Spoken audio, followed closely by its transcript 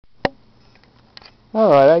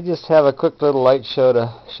Alright, I just have a quick little light show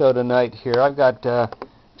tonight here. I've got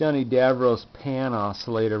Jonnydavro's pan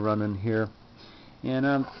oscillator running here, and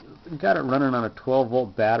I've got it running on a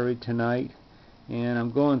 12-volt battery tonight, and I'm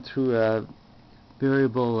going through a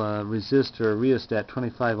variable resistor, a rheostat,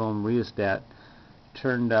 25 ohm rheostat,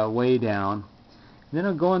 turned way down. And then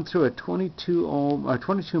I'm going through a 22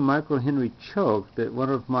 microhenry choke that one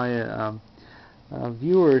of my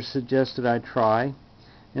viewers suggested I try.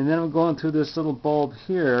 And then I'm going through this little bulb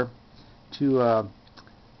here to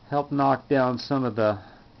help knock down some of the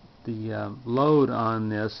load on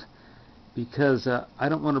this, because I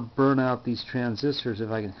don't want to burn out these transistors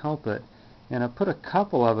if I can help it. And I put a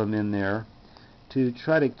couple of them in there to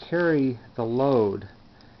try to carry the load.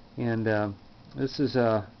 And this is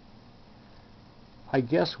I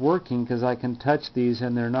guess working, because I can touch these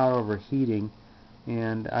and they're not overheating,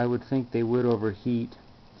 and I would think they would overheat.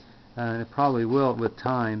 It probably will with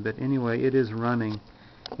time, but anyway, it is running.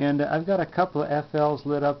 And I've got a couple of FLs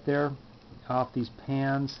lit up there off these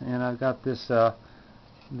pans, and I've got this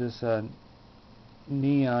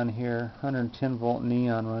neon here, 110 volt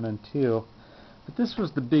neon running too. But this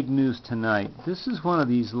was the big news tonight. This is one of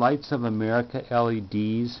these Lights of America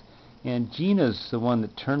LEDs, and Gina's the one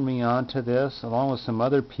that turned me on to this, along with some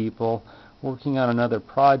other people working on another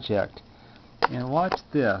project. And watch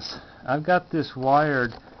this. I've got this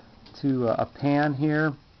wired to a pan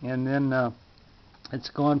here, and then it's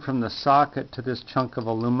going from the socket to this chunk of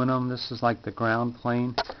aluminum. This is like the ground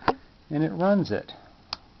plane, and it runs it.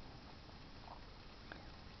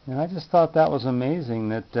 And I just thought that was amazing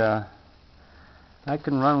that I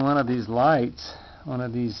can run one of these lights, one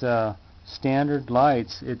of these standard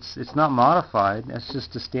lights. It's not modified. It's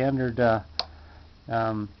just a standard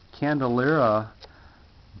candelabra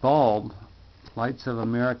bulb, Lights of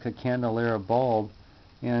America candelabra bulb.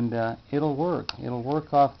 And it'll work. It'll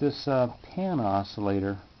work off this pan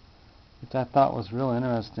oscillator, which I thought was real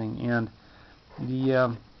interesting. And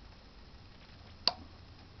the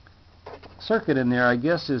circuit in there, I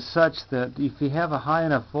guess, is such that if you have a high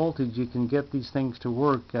enough voltage, you can get these things to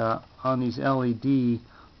work on these LED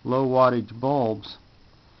low wattage bulbs.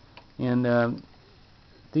 And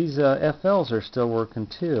these FLs are still working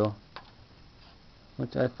too,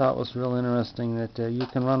 which I thought was real interesting, that you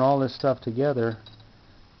can run all this stuff together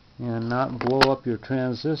and not blow up your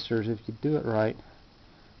transistors if you do it right.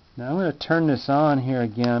 Now I'm going to turn this on here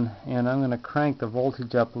again, and I'm going to crank the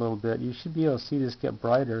voltage up a little bit. You should be able to see this get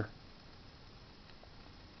brighter.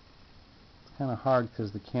 It's kind of hard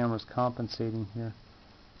because the camera's compensating here.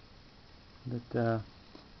 But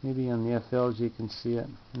maybe on the FLs you can see it.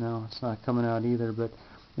 No, it's not coming out either. But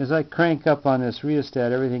as I crank up on this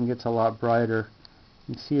rheostat, everything gets a lot brighter.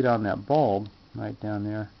 You can see it on that bulb right down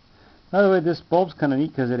there. By the way, this bulb's kind of neat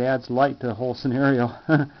because it adds light to the whole scenario.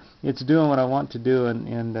 It's doing what I want to do,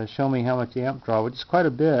 and show me how much amp draw, which is quite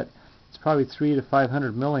a bit. It's probably 300 to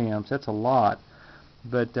 500 milliamps. That's a lot.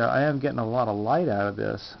 But I am getting a lot of light out of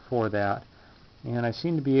this for that. And I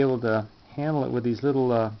seem to be able to handle it with these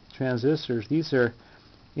little transistors. These are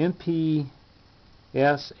MPS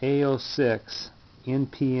A06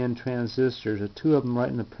 NPN transistors. There are two of them right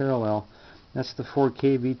in the parallel. That's the 4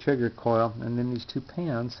 kV trigger coil, and then these two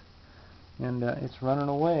pans. And it's running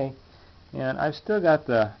away. And I've still got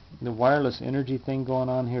the wireless energy thing going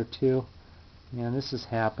on here too, and this is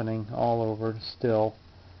happening all over still.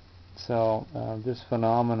 So this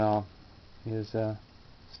phenomenon is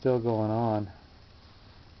still going on.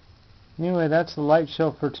 Anyway, that's the light show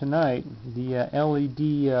for tonight. The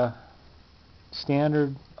LED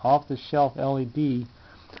standard off-the-shelf LED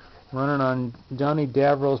running on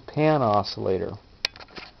Jonnydavro's pan oscillator.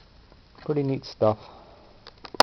 Pretty neat stuff.